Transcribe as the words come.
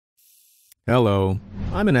Hello,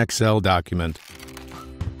 I'm an Excel document.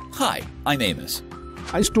 Hi, I'm AMOS.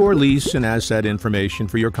 I store lease and asset information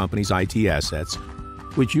for your company's IT assets,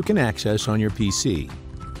 which you can access on your PC.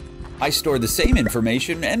 I store the same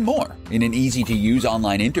information and more in an easy-to-use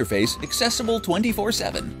online interface accessible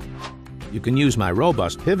 24/7. You can use my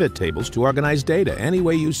robust pivot tables to organize data any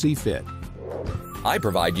way you see fit. I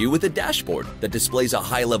provide you with a dashboard that displays a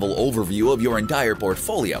high-level overview of your entire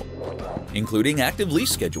portfolio, including active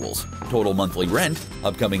lease schedules, total monthly rent,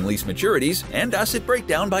 upcoming lease maturities, and asset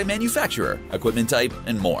breakdown by manufacturer, equipment type,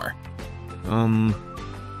 and more.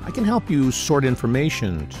 I can help you sort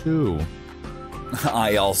information, too.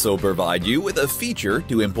 I also provide you with a feature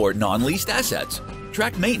to import non-leased assets,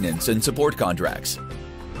 track maintenance and support contracts,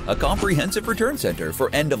 a comprehensive return center for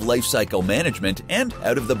end-of-life cycle management and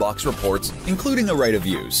out-of-the-box reports, including a right of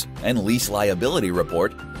use, and lease liability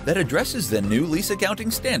report that addresses the new lease accounting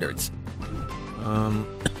standards.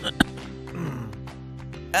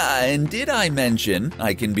 And did I mention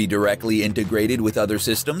I can be directly integrated with other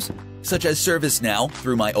systems, such as ServiceNow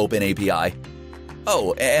through my Open API?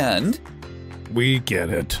 Oh, and We get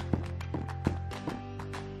it.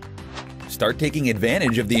 start taking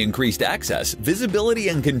advantage of the increased access, visibility,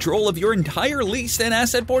 and control of your entire lease and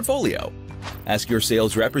asset portfolio. Ask your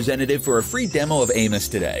sales representative for a free demo of AMOS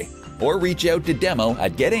today, or reach out to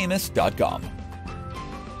demo@getamos.com.